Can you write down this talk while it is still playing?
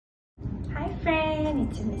Hi friend,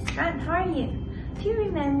 it's Miss Kwon. How are you? Do you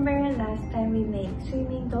remember last time we made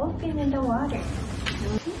swimming dolphin in the water?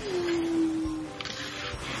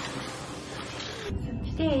 So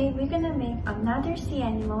today we're gonna make another sea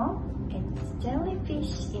animal. It's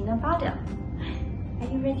jellyfish in a bottle. Are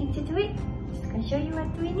you ready to do it? Just gonna show you what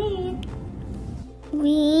we need.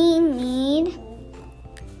 We need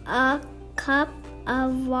a cup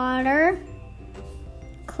of water,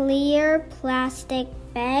 clear plastic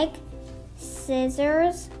bag,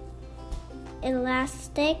 scissors,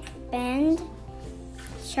 elastic band,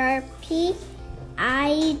 Sharpie,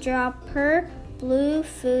 eyedropper, blue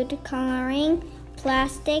food coloring,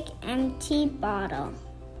 plastic empty bottle.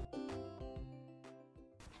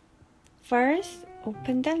 First,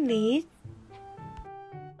 open the lid.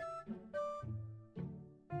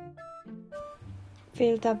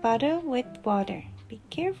 Fill the bottle with water. Be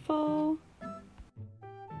careful.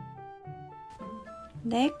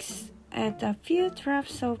 Next, add a few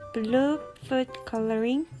drops of blue food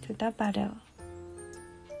coloring to the bottle.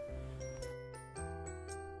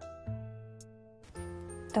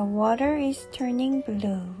 The water is turning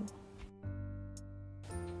blue.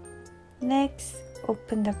 Next,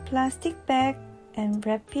 open the plastic bag and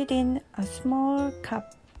wrap it in a small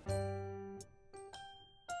cup.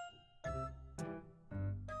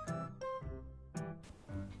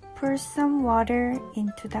 Pour some water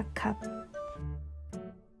into the cup.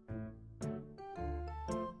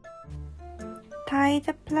 Tie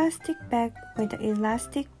the plastic bag with an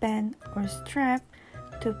elastic band or strap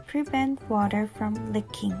to prevent water from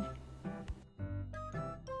leaking.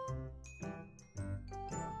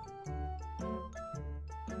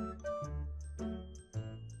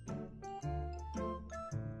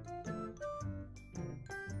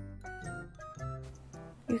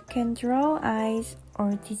 You can draw eyes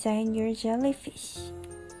or design your jellyfish.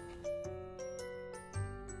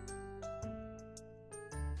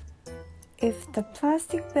 If the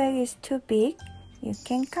plastic bag is too big, you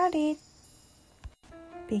can cut it.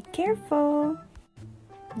 Be careful.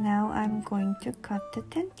 Now I'm going to cut the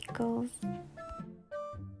tentacles.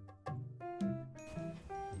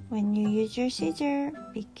 When you use your scissors,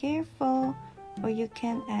 be careful or you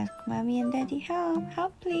can ask mommy and daddy help.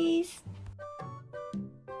 Help please.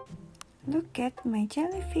 Look at my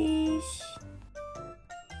jellyfish.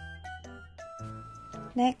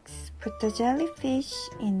 Next, put the jellyfish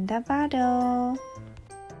in the bottle.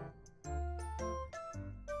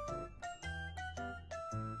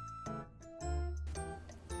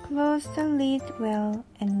 Close the lid well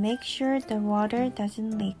and make sure the water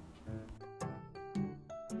doesn't leak.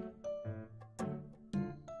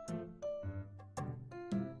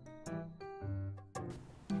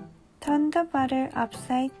 Turn the bottle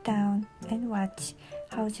upside down and watch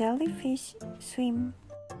how jellyfish swim.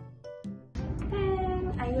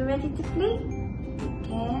 And are you ready to play?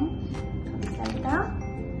 Again, upside down.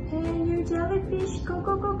 And your jellyfish go,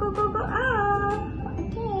 go, go, go, go, go up.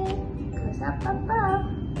 Okay, goes up, up, up.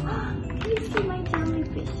 Can you see my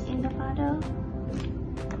jellyfish in the bottle?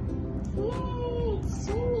 Yay, it's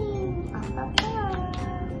swimming up, up, up.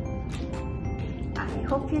 I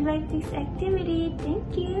hope you like this activity.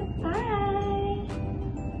 Thank you. Bye.